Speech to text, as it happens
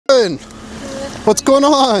doing? What's going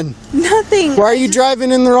on? Nothing. Why are you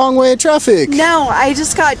driving in the wrong way of traffic? No, I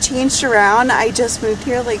just got changed around. I just moved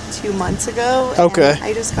here like 2 months ago. Okay.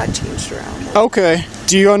 I just got changed around. Okay.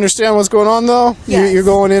 Do you understand what's going on though? Yes. You're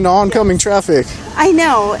going into oncoming traffic. I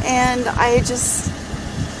know, and I just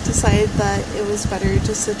decided that it was better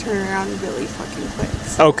just to turn around really fucking quick.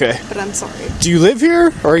 So, Okay. But I'm sorry. Do you live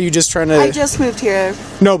here, or are you just trying to... I just moved here.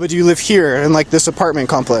 No, but do you live here in like this apartment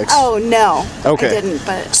complex? Oh, no. Okay. I didn't,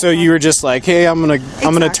 but... So you were just like, hey, I'm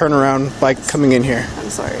gonna turn around by coming in here. I'm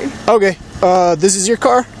sorry. Okay. This is your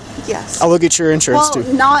car? Yes. I'll look at your insurance well,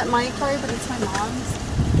 too. not my car, but it's my mom's.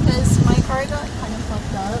 Because my car got kind of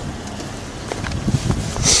fucked up.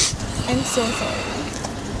 I'm so sorry.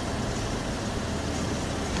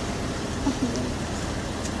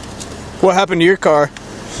 What happened to your car?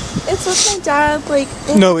 It's with my dad, like...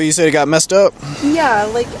 No, but you said it got messed up? Yeah,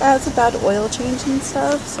 like, it has a bad oil change and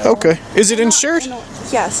stuff, so... Okay. Is it insured?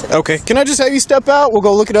 Yes, it is. Okay. Can I just have you step out? We'll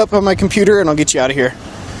go look it up on my computer and I'll get you out of here.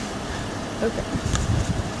 Okay.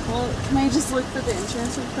 Well, can I just look for the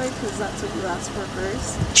insurance real quick? Because that's what you asked for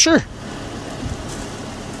first. Sure.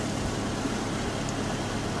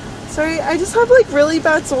 Sorry, I just have, like, really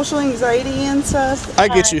bad social anxiety and stuff. I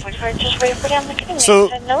get you. So,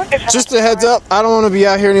 just a heads up, I don't want to be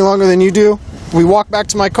out here any longer than you do. We walk back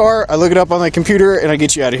to my car, I look it up on my computer, and I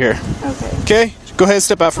get you out of here. Okay. Okay? Go ahead and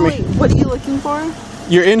step out for me. Wait, what are you looking for?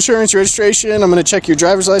 Your insurance, your registration, I'm going to check your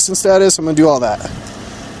driver's license status, I'm going to do all that.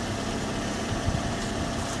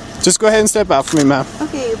 Just go ahead and step out for me, ma'am.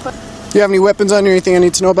 Okay, but... Do you have any weapons on you or anything I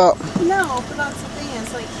need to know about? No, but that's the thing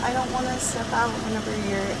is, like, I don't want to step out whenever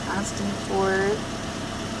you're asking for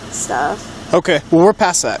stuff. Okay, well, we're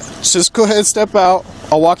past that. Just go ahead and step out.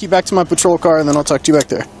 I'll walk you back to my patrol car, and then I'll talk to you back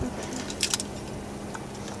there.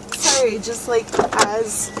 Okay. Sorry, just, like,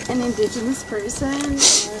 as an Indigenous person...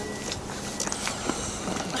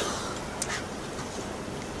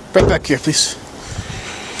 Right back here, please.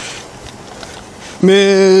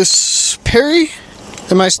 Miss Perry?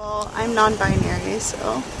 Well, I'm non-binary,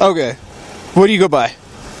 so... Okay. What do you go by?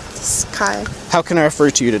 It's Kai. How can I refer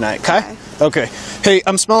to you tonight? Kai? Kai. Okay. Hey,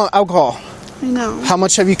 I'm smelling alcohol. I know. How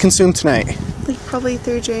much have you consumed tonight? Like, probably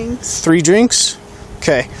 3 drinks. 3 drinks?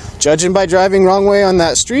 Okay. Judging by driving wrong way on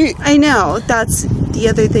that street... I know. That's the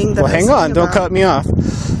other thing that Well, hang on. Don't cut me off.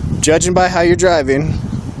 Judging by how you're driving,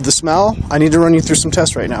 the smell, I need to run you through some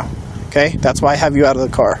tests right now. Okay? That's why I have you out of the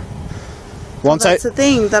car. That's the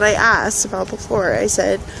thing that I asked about before. I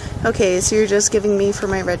said, okay, so you're just giving me for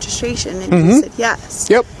my registration, and you said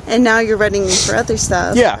yes. Yep. And now you're running me for other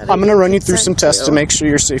stuff. Yeah, I'm going to run you through some tests to make sure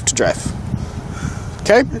you're safe to drive.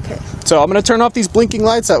 Okay? Okay. So I'm going to turn off these blinking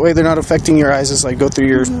lights, that way they're not affecting your eyes as I go through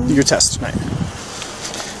your test tonight.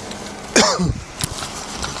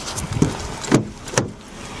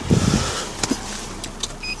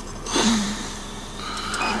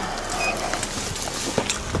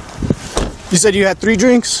 You said you had 3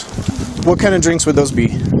 drinks? What kind of drinks would those be?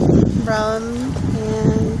 Rum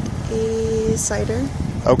and a cider.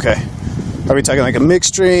 Okay. Are we talking like a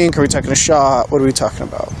mixed drink? Are we talking a shot? What are we talking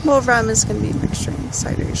about? Well, rum is going to be a mixed drink.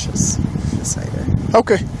 Cider is just a cider.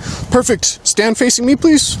 Okay. Perfect. Stand facing me,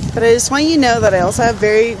 please. But I just want you to know that I also have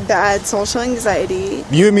very bad social anxiety.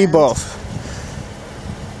 You and me both.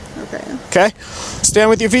 Okay. Okay? Stand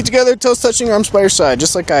with your feet together, toes touching, arms by your side,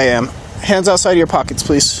 just like I am. Hands outside of your pockets,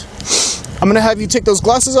 please. I'm going to have you take those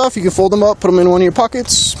glasses off. You can fold them up, put them in one of your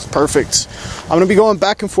pockets. Perfect. I'm going to be going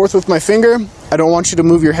back and forth with my finger. I don't want you to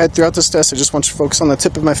move your head throughout this test. I just want you to focus on the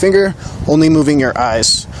tip of my finger, only moving your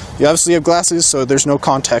eyes. You obviously have glasses, so there's no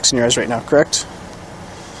contacts in your eyes right now, correct?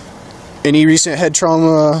 Any recent head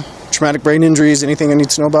trauma, traumatic brain injuries, anything I need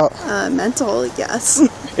to know about? Mental, yes.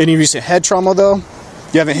 Any recent head trauma, though?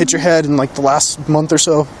 You haven't hit your head in like the last month or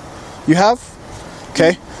so? You have?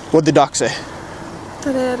 Okay. What'd the doc say?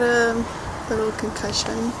 That I had a little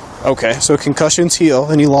concussion. Okay, so concussions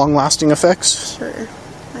heal. Any long-lasting effects? Sure.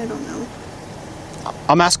 I don't know.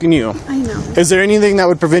 I'm asking you. I know. Is there anything that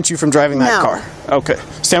would prevent you from driving that car? Okay.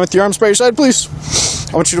 Stand with your arms by your side, please.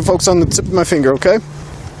 I want you to focus on the tip of my finger, okay?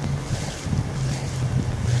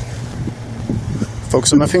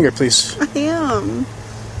 Focus on my finger, please. I am.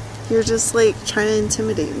 You're just, like, trying to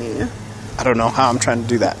intimidate me. I don't know how I'm trying to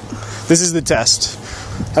do that. This is the test.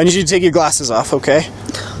 I need you to take your glasses off, okay?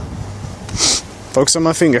 Focus on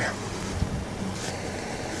my finger.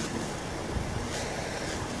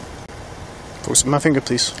 Focus on my finger,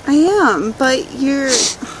 please. I am, but you're...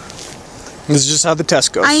 This is just how the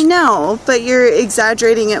test goes. I know, but you're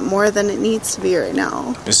exaggerating it more than it needs to be right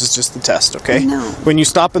now. This is just the test, okay? I know. When you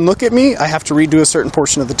stop and look at me, I have to redo a certain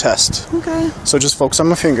portion of the test. Okay. So just focus on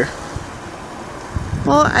my finger.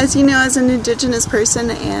 Well, as you know, as an Indigenous person,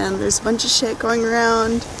 and there's a bunch of shit going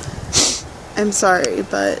around, I'm sorry,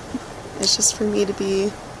 but it's just for me to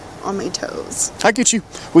be on my toes. I get you.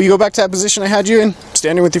 Will you go back to that position I had you in?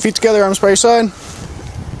 Standing with your feet together, arms by your side.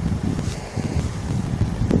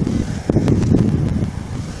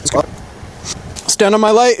 Stand on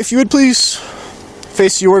my light, if you would please.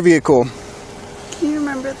 Face your vehicle. Can you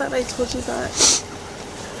remember that I told you that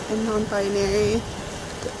I'm non-binary?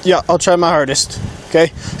 Yeah, I'll try my hardest.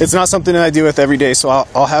 Okay? It's not something that I deal with every day, so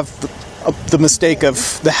I'll have the mistake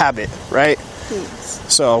of the habit, right?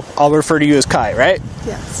 Thanks. So I'll refer to you as Kai, right?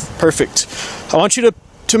 Yes. Perfect. I want you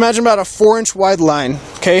to imagine about a 4-inch wide line,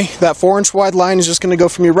 okay? That 4-inch wide line is just going to go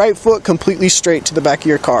from your right foot completely straight to the back of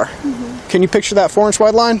your car. Mm-hmm. Can you picture that 4-inch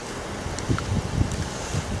wide line?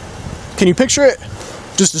 Can you picture it?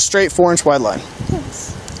 Just a straight 4-inch wide line.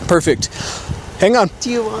 Yes. Perfect. Hang on.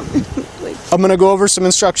 Do you want me, like... I'm going to go over some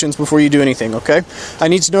instructions before you do anything, okay? I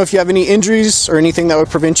need to know if you have any injuries or anything that would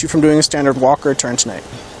prevent you from doing a standard walk or a turn tonight.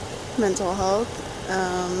 Mental health.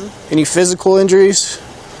 Any physical injuries?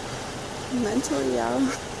 Mental,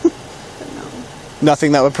 yeah. But no.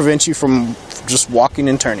 Nothing that would prevent you from just walking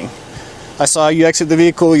and turning. I saw you exit the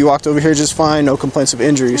vehicle, you walked over here just fine, no complaints of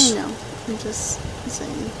injuries. I know. I'm just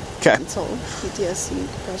saying. Okay. Mental, PTSD,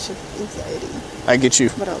 depression, anxiety. I get you.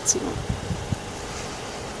 What else do you want?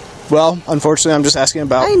 Well, unfortunately, I'm just asking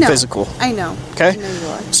about physical. I know. Okay? I know you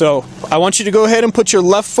are. So, I want you to go ahead and put your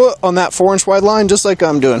left foot on that 4-inch wide line, just like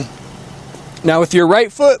I'm doing. Now, with your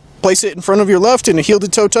right foot, place it in front of your left in a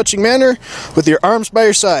heel-to-toe touching manner, with your arms by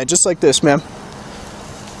your side, just like this, ma'am.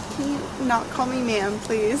 Can you not call me ma'am,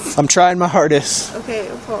 please? I'm trying my hardest. Okay,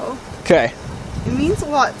 well. Okay. It means a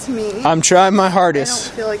lot to me. I'm trying my I hardest.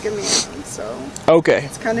 don't feel like a man, so. Okay.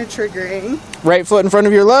 It's kind of triggering. Right foot in front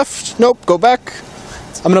of your left. Nope, go back.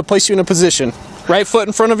 I'm going to place you in a position. Right foot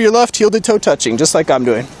in front of your left, heel to toe touching, just like I'm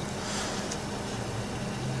doing.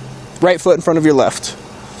 Right foot in front of your left.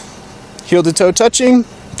 Heel to toe touching,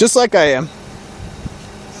 just like I am.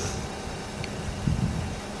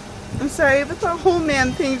 I'm sorry, but the whole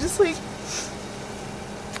man thing, just like...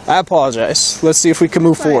 I apologize. Let's see if we can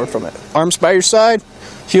move forward from it. Arms by your side,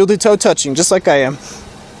 heel to toe touching, just like I am.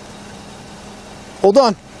 Hold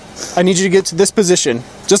on. I need you to get to this position,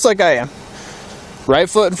 just like I am. Right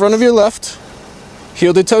foot in front of your left,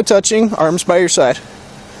 heel to toe touching, arms by your side.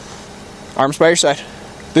 Arms by your side.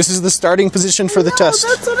 This is the starting position for the test.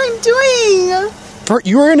 That's what I'm doing.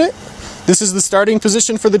 You were in it. This is the starting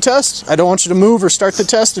position for the test. I don't want you to move or start the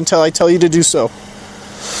test until I tell you to do so.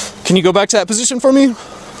 Can you go back to that position for me?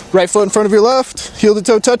 Right foot in front of your left, heel to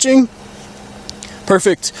toe touching.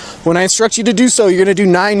 Perfect. When I instruct you to do so, you're going to do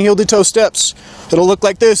 9 heel to toe steps. It'll look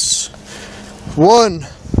like this. 1,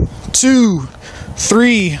 2,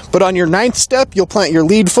 3, but on your 9th step, you'll plant your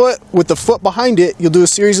lead foot. With the foot behind it, you'll do a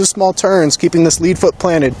series of small turns, keeping this lead foot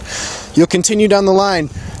planted. You'll continue down the line,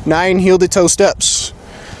 9 heel to toe steps.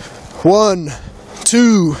 1,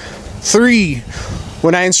 2, 3.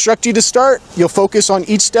 When I instruct you to start, you'll focus on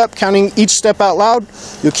each step, counting each step out loud.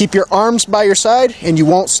 You'll keep your arms by your side, and you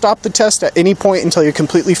won't stop the test at any point until you're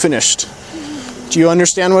completely finished. Do you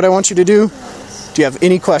understand what I want you to do? Do you have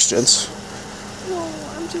any questions? No,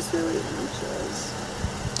 I'm just really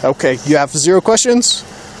anxious. Okay, you have 0 questions?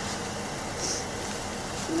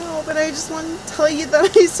 No, but I just want to tell you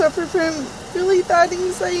that I suffer from really bad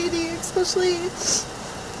anxiety, especially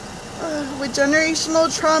with generational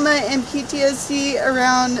trauma and PTSD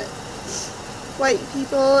around white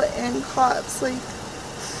people and cops. Like,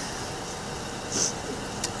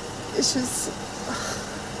 it's just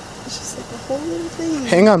like a whole little thing.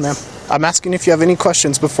 Hang on, ma'am. I'm asking if you have any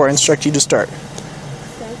questions before I instruct you to start. 6,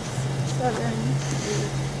 7, 8,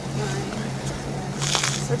 9, 10.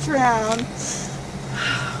 Switch around.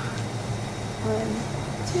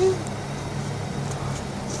 1, 2.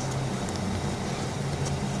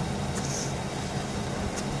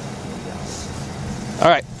 All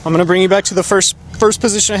right, I'm gonna bring you back to the first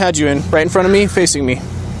position I had you in, right in front of me, facing me.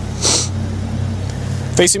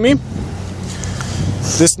 Facing me.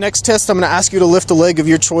 This next test, I'm gonna ask you to lift a leg of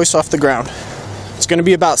your choice off the ground. It's gonna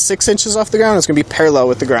be about 6 inches off the ground. It's gonna be parallel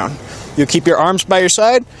with the ground. You'll keep your arms by your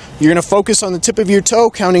side. You're gonna focus on the tip of your toe,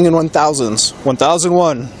 counting in 1000s.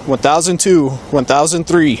 1001, 1002,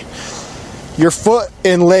 1003. Your foot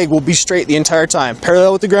and leg will be straight the entire time.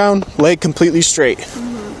 Parallel with the ground, leg completely straight.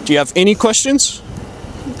 Do you have any questions?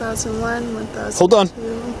 1001, 1002. Hold on.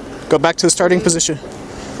 Go back to the starting position.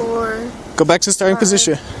 4. Go back to the starting 5,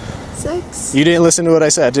 position. 6. You didn't listen to what I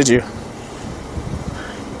said, did you?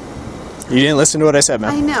 You didn't listen to what I said,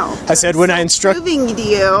 ma'am. I know. I said when I instruct. Proving to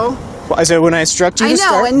you. I said when I instruct you to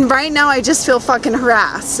start. I know, and right now I just feel fucking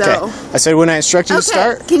harassed, so. Okay. I said when I instruct you to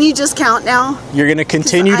start. Can you just count now? You're going to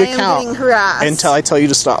continue to count. I am getting harassed. Until I tell you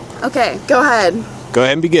to stop. Okay, go ahead. Go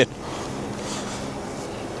ahead and begin.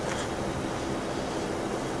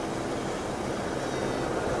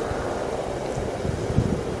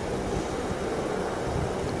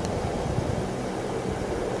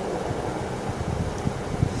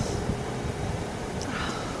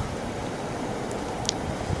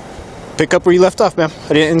 Pick up where you left off, ma'am.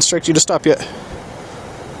 I didn't instruct you to stop yet.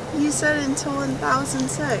 You said until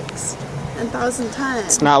 1006 and 1010.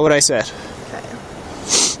 It's not what I said. Okay.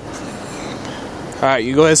 Alright,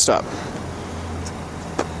 you go ahead and stop.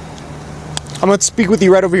 I'm going to speak with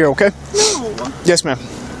you right over here, okay? No. Yes, ma'am.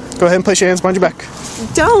 Go ahead and place your hands behind your back.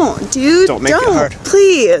 Don't, dude. Don't make it hard.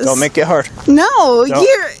 Please. Don't make it hard. No,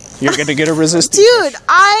 You're going to get a resistance. Dude,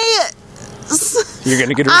 You're going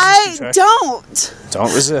to get a resistance.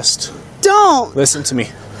 Don't resist. Don't. Listen to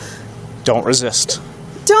me. Don't resist.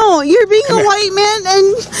 Don't. You're being a white man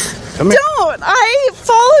and don't. I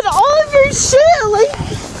followed all of your shit. Like.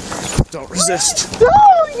 Don't resist. Don't.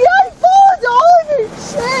 Yeah, I followed all of your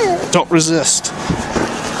shit. Don't resist. I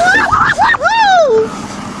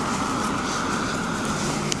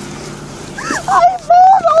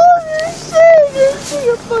followed all of your shit. You're being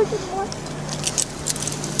a fucking white.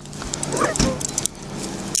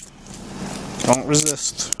 Don't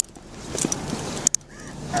resist.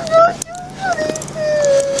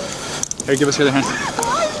 Here, give us your other hand. I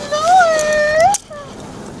know it.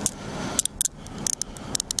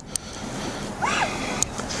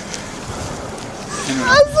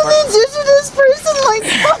 As an Indigenous person, like,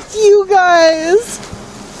 fuck you guys.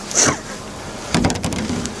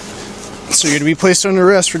 So you're going to be placed under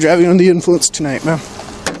arrest for driving under the influence tonight, ma'am.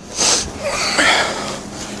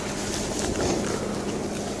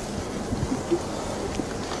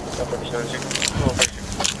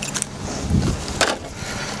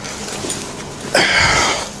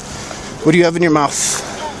 What do you have in your mouth?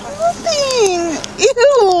 Nothing.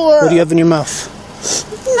 Ew. What do you have in your mouth?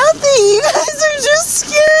 Nothing. You guys are just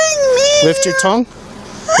scaring me. Lift your tongue.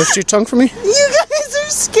 Lift your tongue for me. You guys are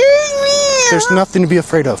scaring me. There's nothing to be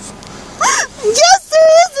afraid of. Yes, there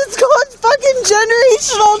is. It's called fucking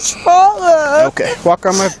generational trauma. Okay. Walk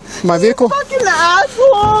on my vehicle. You fucking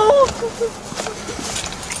asshole.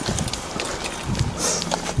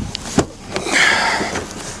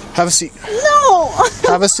 Have a seat. No.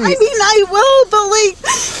 Have a seat. I mean, I will, but like,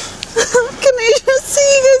 can I just say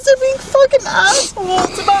you guys are being fucking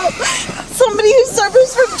assholes about somebody who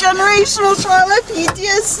suffers from generational trauma,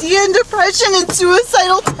 PTSD, and depression and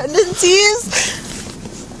suicidal tendencies?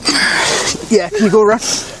 Yeah, can you go around?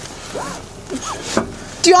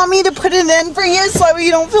 Do you want me to put it in for you so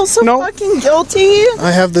you don't feel so fucking guilty?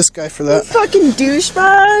 I have this guy for that. You fucking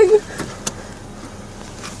douchebag.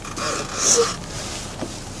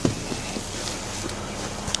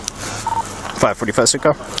 $5.45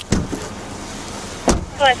 Sitco.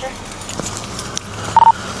 Pleasure.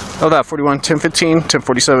 Oh, that 41, 10:15,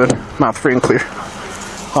 10:47. Mouth free and clear.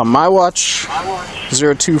 On my watch,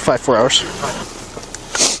 0254 hours.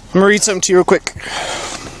 I'm gonna read something to you real quick.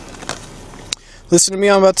 Listen to me,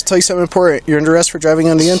 I'm about to tell you something important. You're under arrest for driving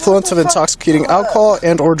under the influence of intoxicating alcohol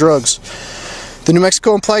and or drugs. The New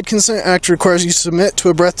Mexico Implied Consent Act requires you to submit to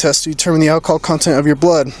a breath test to determine the alcohol content of your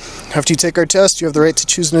blood. After you take our test, you have the right to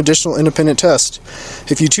choose an additional independent test.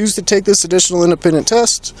 If you choose to take this additional independent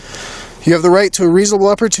test, you have the right to a reasonable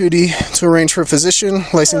opportunity to arrange for a physician,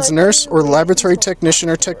 licensed nurse, or laboratory technician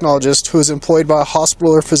or technologist who is employed by a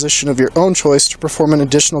hospital or physician of your own choice to perform an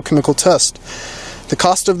additional chemical test. The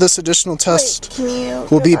cost of this additional test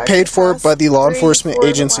will be paid for by the law enforcement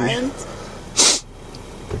agency.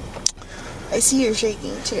 I see you're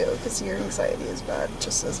shaking too, because your anxiety is bad,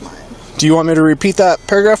 just as mine. Do you want me to repeat that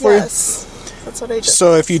paragraph for you? Yes, that's what I just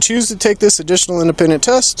So if you choose to take this additional independent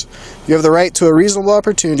test, you have the right to a reasonable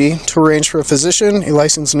opportunity to arrange for a physician, a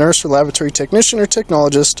licensed nurse or laboratory technician or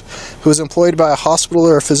technologist who is employed by a hospital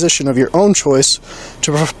or a physician of your own choice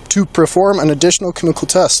to perform an additional chemical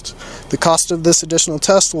test. The cost of this additional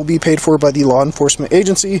test will be paid for by the law enforcement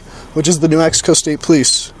agency, which is the New Mexico State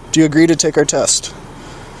Police. Do you agree to take our test?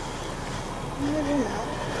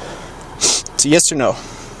 It's a yes or no.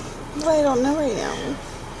 Well, I don't know right now.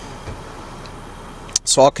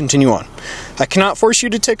 So I'll continue on. I cannot force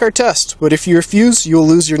you to take our test, but if you refuse, you will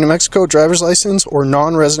lose your New Mexico driver's license or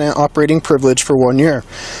non-resident operating privilege for 1 year.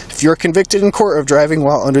 If you are convicted in court of driving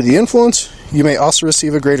while under the influence, you may also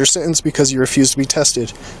receive a greater sentence because you refuse to be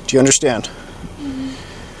tested. Do you understand?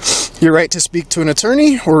 Your right to speak to an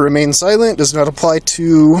attorney or remain silent does not apply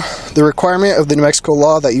to the requirement of the New Mexico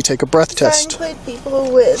law that you take a breath test. That include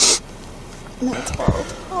people with mental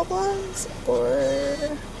health problems or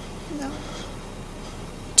no.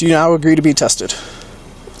 Do you now agree to be tested?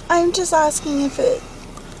 I'm just asking if it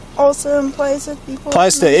also implies that people...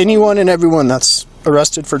 Applies to anyone and everyone that's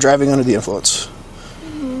arrested for driving under the influence.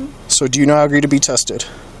 Mm-hmm. So do you now agree to be tested?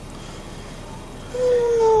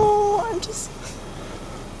 No, I'm just...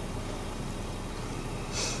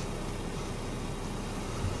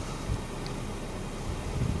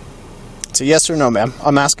 It's a yes or no, ma'am.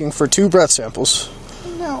 I'm asking for 2 breath samples.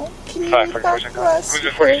 No. Can you read back the last few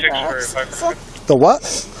paragraphs? The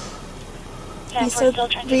what? He said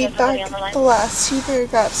read back the last 2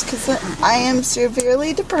 paragraphs because I am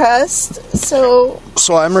severely depressed, so...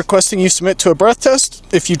 So I'm requesting you submit to a breath test.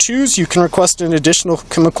 If you choose, you can request an additional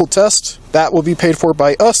chemical test. That will be paid for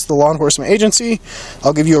by us, the law enforcement agency.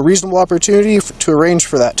 I'll give you a reasonable opportunity to arrange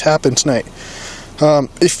for that to happen tonight.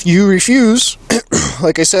 If you refuse,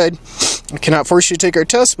 like I said, I cannot force you to take our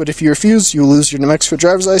test, but if you refuse, you will lose your New Mexico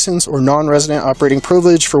driver's license or non-resident operating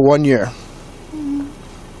privilege for 1 year.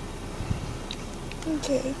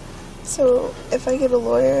 Okay, so if I get a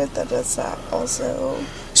lawyer, that does that also...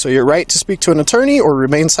 So your right to speak to an attorney or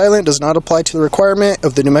remain silent does not apply to the requirement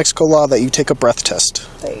of the New Mexico law that you take a breath test.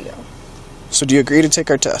 There you go. So do you agree to take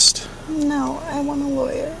our test? No, I want a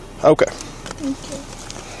lawyer. Okay. Thank you.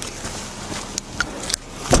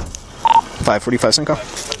 5:45 Cinco.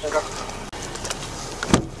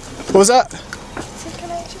 What was that? So can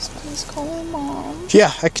I just please call my mom?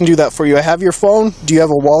 Yeah, I can do that for you. I have your phone. Do you have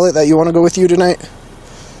a wallet that you want to go with you tonight?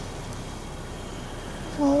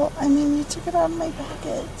 Well, I mean, you took it out of my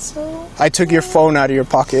pocket, so... I took your phone out of your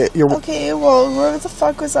pocket. Okay, well, where the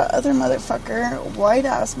fuck was that other motherfucker,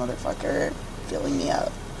 white-ass motherfucker, filling me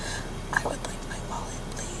up? I would like my wallet,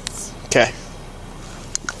 please. Okay.